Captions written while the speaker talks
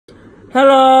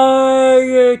Hello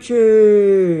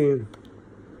YouTube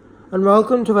and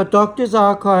welcome to the Doctor's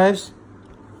Archives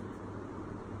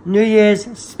New Year's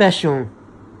special.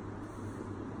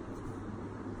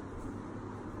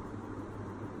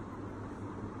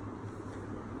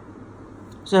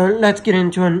 So let's get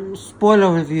into a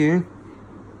spoiler review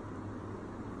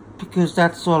because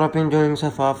that's all I've been doing so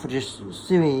far for this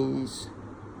series.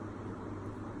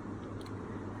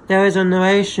 There is a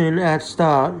narration at the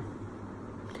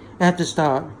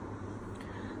start.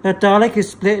 The Dalek is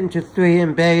split into three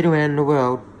and buried around the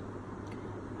world.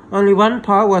 Only one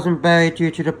part wasn't buried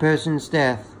due to the person's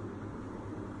death.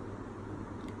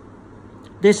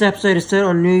 This episode is set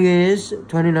on New Year's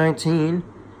 2019,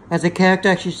 as the character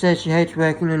actually says she hates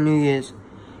working on New Year's.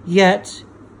 Yet,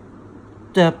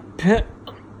 the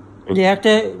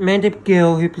actor Mandip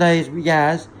Gill, who plays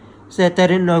Yaz, said they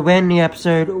didn't know when the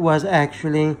episode was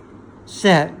actually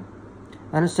set,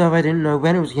 and so they didn't know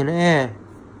when it was going to air.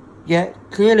 Yet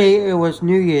clearly it was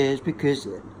New Year's because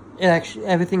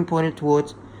everything pointed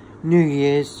towards New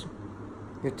Year's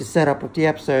with the setup of the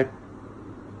episode.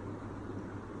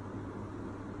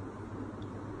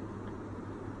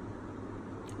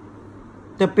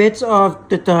 The bits of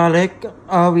the Dalek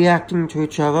are reacting to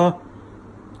each other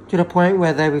to the point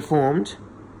where they reformed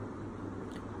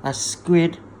a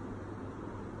squid.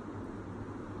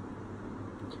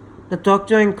 The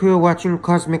Doctor and crew are watching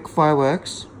cosmic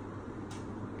fireworks.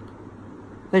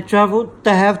 They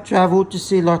have travelled to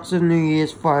see lots of New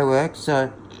Year's fireworks,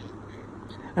 so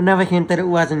another hint that it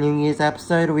was a New Year's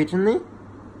episode originally.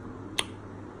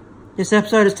 This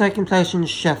episode is taking place in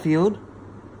Sheffield.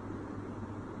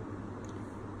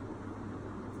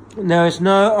 There is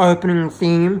no opening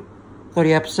theme for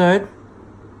the episode.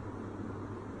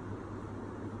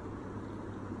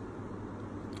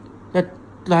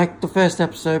 Like the first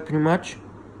episode, pretty much.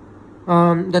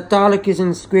 The Dalek is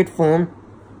in squid form,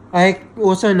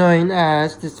 also known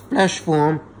as this flesh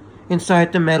form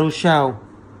inside the metal shell.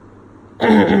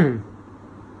 The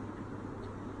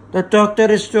Doctor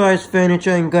destroys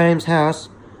furniture in Graham's house,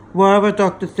 while the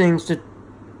Doctor thinks the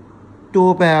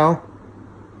doorbell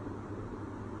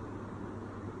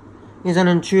is an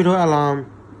intruder alarm.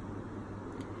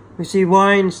 We see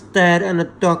Ryan's dad and the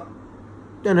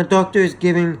Doctor is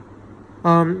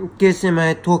gives him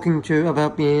a talking to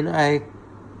about being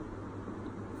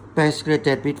basically a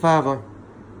deadbeat father.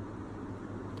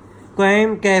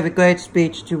 Graham gave a great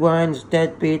speech to Ryan's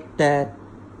deadbeat dad.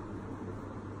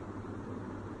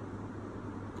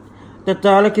 The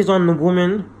Dalek is on the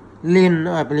woman, Lynn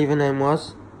I believe her name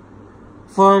was,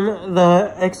 from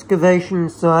the excavation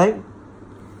site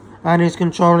and is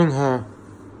controlling her.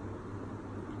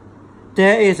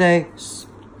 There is a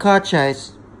car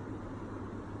chase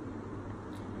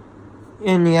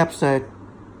in the episode.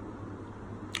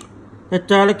 The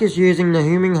Dalek is using the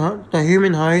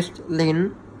human host,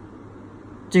 Lynn,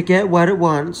 to get what it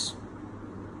wants.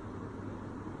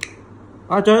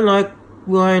 I don't like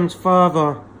Ryan's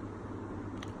father.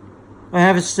 I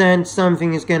have a sense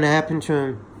something is going to happen to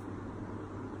him.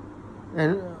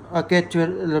 And I'll get to it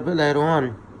a little bit later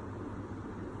on.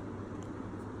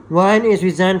 Ryan is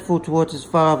resentful towards his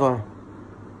father.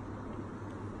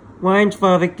 Ryan's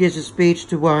father gives a speech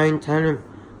to Ryan telling him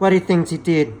what he thinks he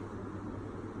did.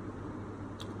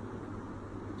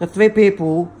 The three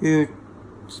people who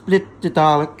split the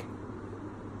Dalek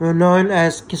were known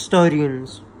as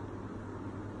custodians.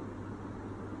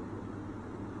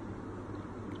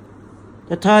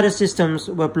 The TARDIS systems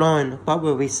were blown but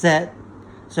were reset,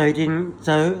 so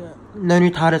no new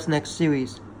TARDIS next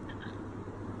series.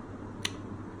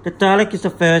 The Dalek is the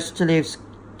first to leave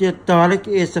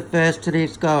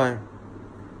Skye.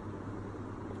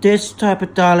 This type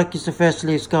of Dalek is the first to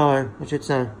leave Skye, I should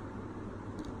say.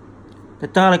 The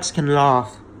Daleks can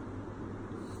laugh.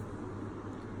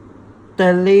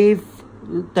 They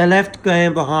left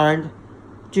Graham behind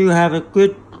to have a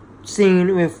good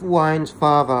scene with Ryan's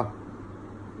father.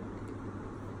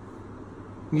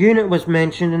 Unit was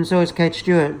mentioned and so was Kate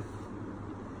Stewart.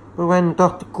 But when the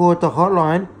Doctor called the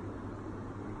hotline,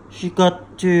 she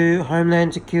got to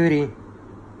Homeland Security.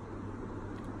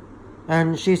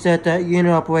 And she said that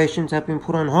unit operations have been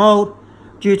put on hold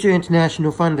due to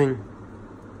international funding.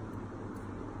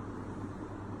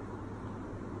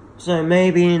 So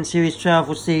maybe in series 12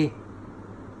 we'll see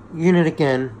Unit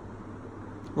again,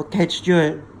 or Kate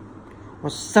Stewart, or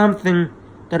something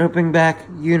that'll bring back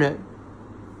Unit.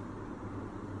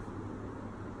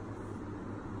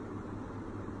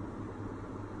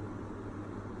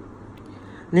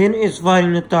 Lynn is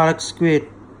fighting the Dalek squid.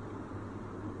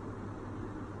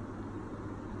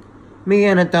 Me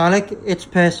and a Dalek, it's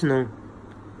personal.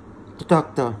 The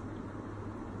Doctor.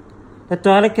 The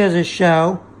Dalek has a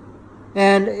shell,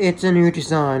 and it's a new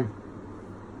design.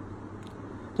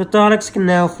 The Daleks can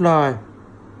now fly.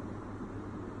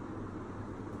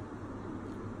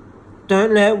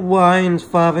 Don't let Ryan's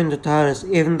father into TARDIS,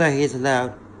 even though he is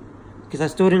allowed, because I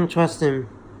still didn't trust him.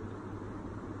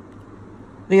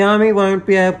 The army won't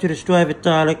be able to destroy the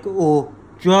Dalek, or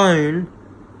drone,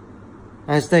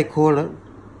 as they call it.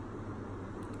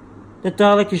 The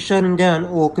Dalek is shutting down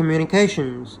all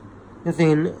communications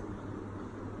within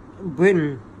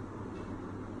Britain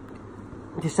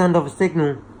to send off a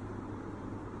signal.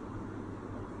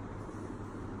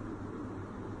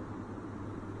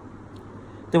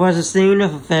 There was a scene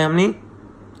of a family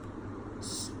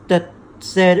that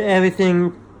said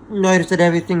noticed that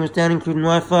everything was down, including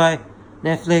Wi-Fi,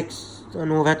 Netflix,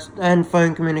 and all that, and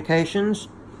phone communications.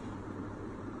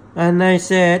 And they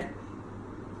said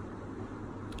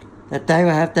that they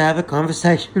would have to have a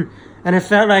conversation. And it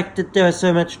felt like that there was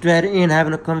so much dread in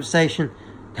having a conversation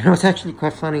that it was actually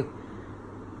quite funny.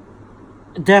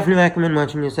 Definitely recommend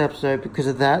watching this episode because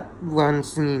of that one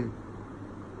scene.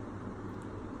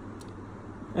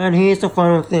 And here's the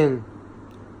final thing.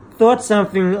 Thought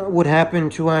something would happen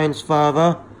to Ryan's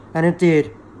father, and it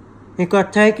did. He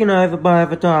got taken over by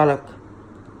the Dalek.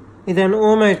 He then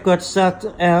almost got sucked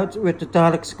out with the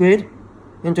Dalek squid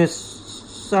into a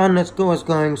sun that was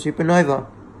going supernova.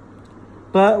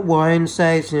 But Ryan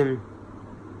saves him.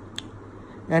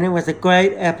 And it was a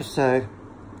great episode.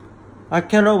 I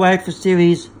cannot wait for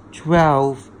series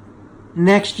 12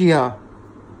 next year.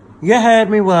 You heard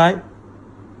me right.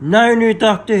 No new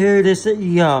Doctor Who this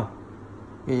year.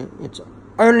 It's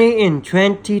only in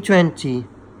 2020.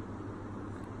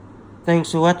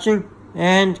 Thanks for watching,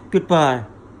 and goodbye.